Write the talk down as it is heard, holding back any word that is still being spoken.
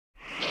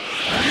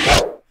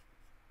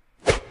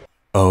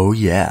Oh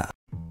yeah.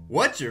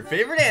 What your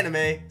favorite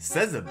anime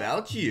says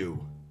about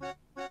you.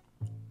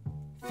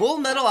 Full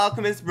Metal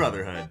Alchemist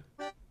Brotherhood.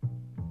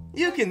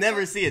 You can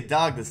never see a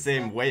dog the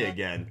same way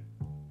again.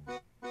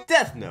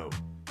 Death Note.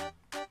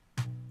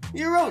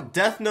 You wrote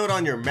Death Note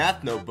on your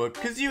math notebook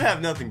because you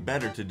have nothing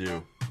better to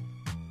do.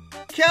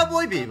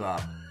 Cowboy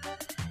Bebop.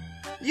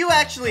 You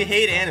actually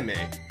hate anime,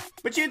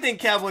 but you think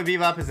Cowboy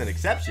Bebop is an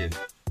exception.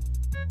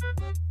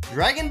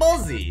 Dragon Ball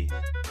Z.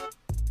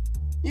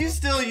 You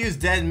still use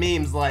dead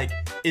memes like,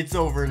 it's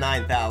over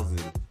 9,000.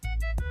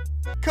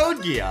 Code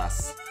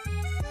Geass.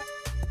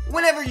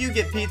 Whenever you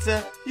get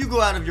pizza, you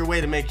go out of your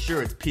way to make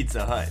sure it's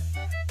Pizza Hut.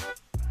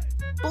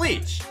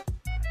 Bleach.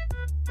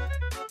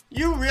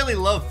 You really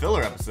love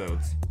filler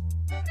episodes.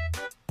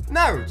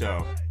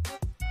 Naruto.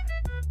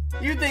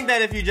 You think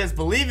that if you just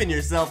believe in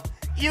yourself,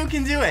 you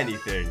can do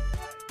anything.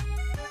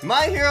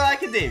 My Hero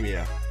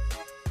Academia.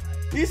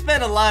 You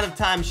spend a lot of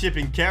time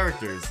shipping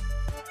characters.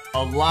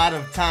 A lot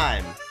of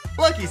time.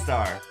 Lucky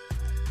Star.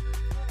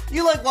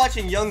 You like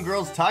watching young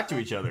girls talk to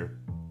each other.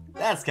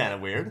 That's kinda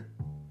weird.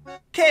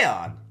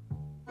 K-On!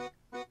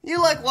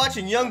 You like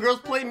watching young girls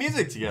play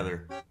music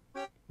together.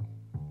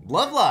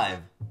 Love Live!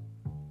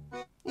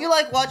 You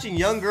like watching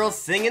young girls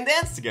sing and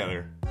dance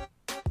together.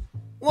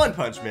 One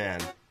Punch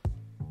Man.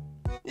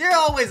 You're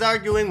always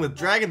arguing with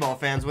Dragon Ball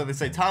fans whether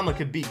Saitama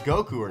could beat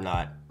Goku or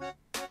not.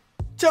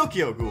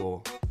 Tokyo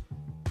Ghoul.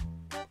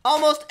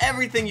 Almost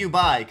everything you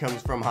buy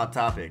comes from Hot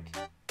Topic.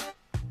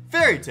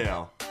 Fairy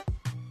Tail.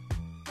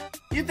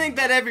 You think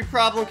that every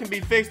problem can be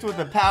fixed with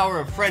the power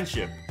of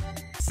friendship.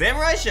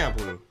 Samurai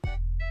Champloo.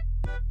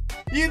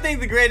 You think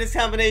the greatest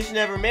combination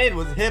ever made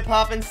was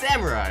hip-hop and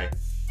samurai.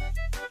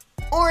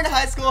 Or in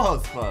High School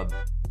Host Club.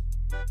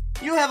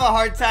 You have a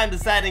hard time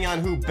deciding on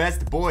who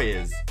best boy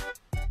is.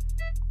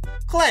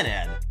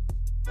 Clanad.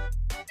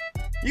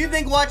 You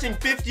think watching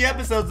 50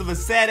 episodes of a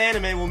sad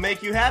anime will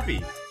make you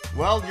happy.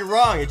 Well, you're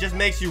wrong, it just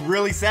makes you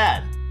really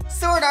sad.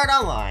 Sword Art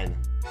Online.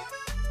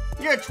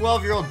 You're a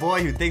 12-year-old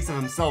boy who thinks of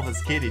himself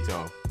as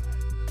Kirito.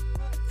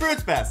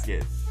 Fruits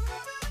Basket.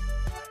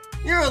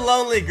 You're a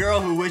lonely girl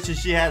who wishes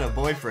she had a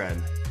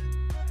boyfriend.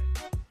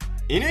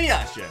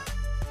 Inuyasha.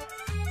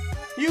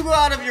 You go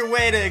out of your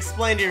way to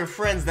explain to your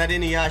friends that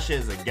Inuyasha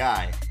is a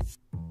guy.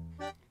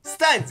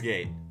 Steins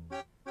Gate.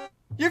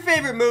 Your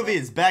favorite movie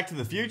is Back to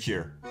the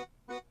Future.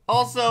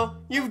 Also,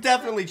 you've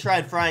definitely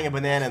tried frying a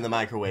banana in the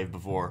microwave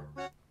before.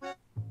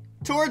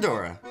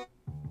 Toradora.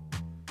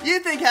 You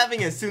think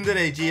having a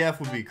tsundere GF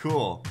would be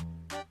cool.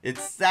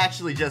 It's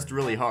actually just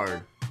really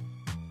hard.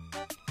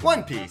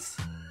 One Piece.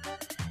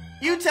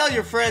 You tell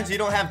your friends you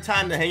don't have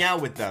time to hang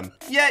out with them,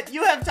 yet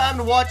you have time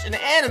to watch an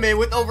anime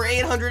with over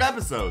 800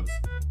 episodes.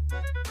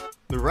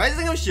 The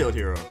Rising of Shield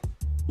Hero.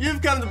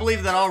 You've come to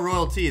believe that all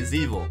royalty is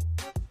evil.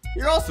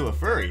 You're also a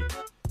furry.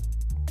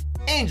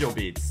 Angel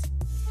Beats.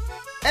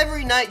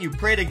 Every night you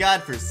pray to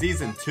God for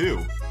Season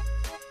 2.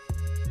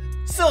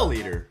 Soul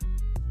Eater.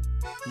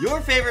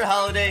 Your favorite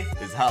holiday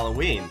is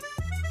Halloween.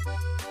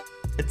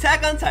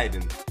 Attack on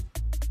Titan.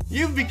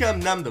 You've become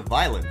numb to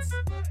violence.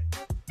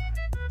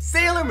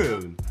 Sailor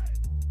Moon.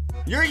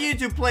 Your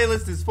YouTube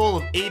playlist is full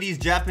of 80s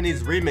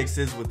Japanese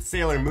remixes with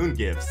Sailor Moon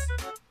gifs.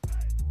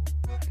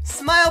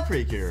 Smile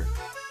Precure.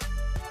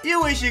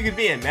 You wish you could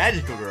be a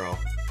magical girl.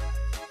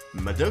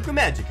 Madoka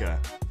Magica.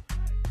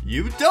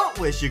 You don't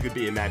wish you could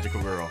be a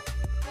magical girl.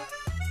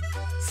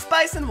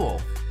 Spice and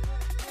Wolf.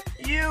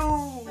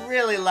 You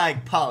really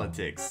like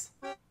politics.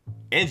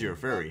 And you're a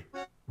furry.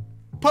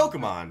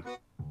 Pokemon.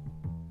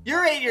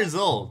 You're 8 years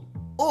old.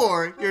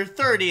 Or you're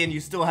 30 and you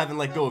still haven't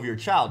let go of your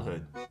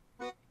childhood.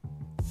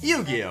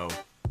 Yu-Gi-Oh!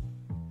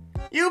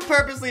 You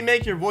purposely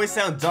make your voice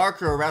sound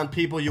darker around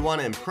people you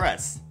want to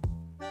impress.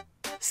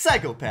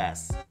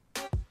 Psychopaths.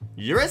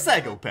 You're a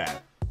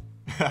psychopath.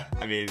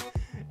 I mean,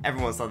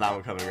 everyone saw that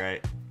one coming,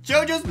 right?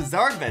 JoJo's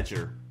Bizarre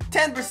Adventure.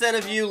 10%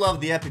 of you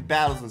love the epic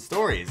battles and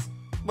stories,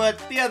 but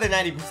the other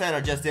 90%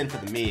 are just in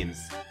for the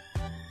memes.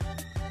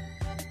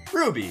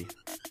 Ruby.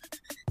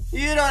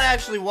 You don't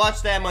actually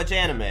watch that much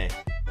anime.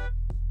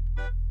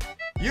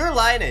 You're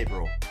Lion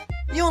April.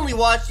 You only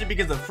watched it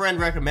because a friend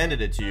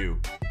recommended it to you.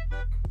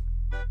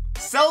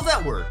 Cells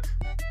at Work.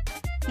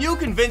 You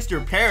convinced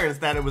your parents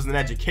that it was an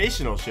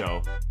educational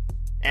show.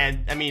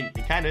 And, I mean,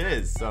 it kinda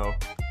is, so.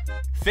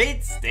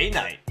 Fate Stay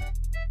Night.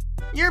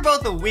 You're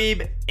both a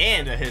weeb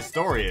and a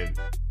historian.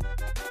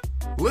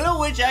 Little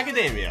Witch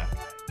Academia.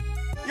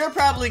 You're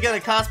probably gonna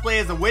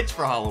cosplay as a witch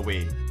for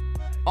Halloween.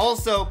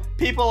 Also,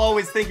 people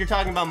always think you're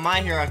talking about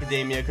My Hero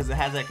Academia because it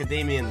has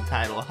Academia in the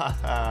title,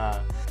 haha.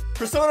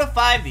 Persona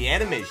 5 the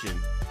animation.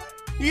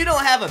 You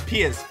don't have a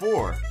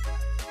PS4.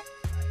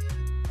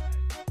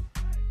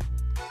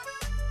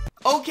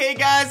 Okay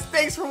guys,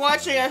 thanks for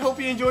watching, I hope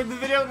you enjoyed the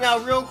video. Now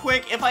real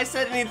quick, if I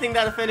said anything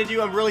that offended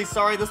you, I'm really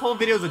sorry. This whole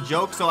video is a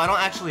joke, so I don't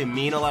actually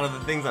mean a lot of the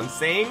things I'm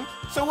saying.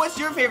 So what's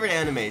your favorite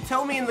anime?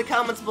 Tell me in the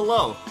comments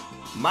below.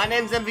 My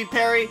name's MV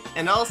Perry,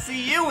 and I'll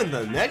see you in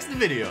the next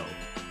video.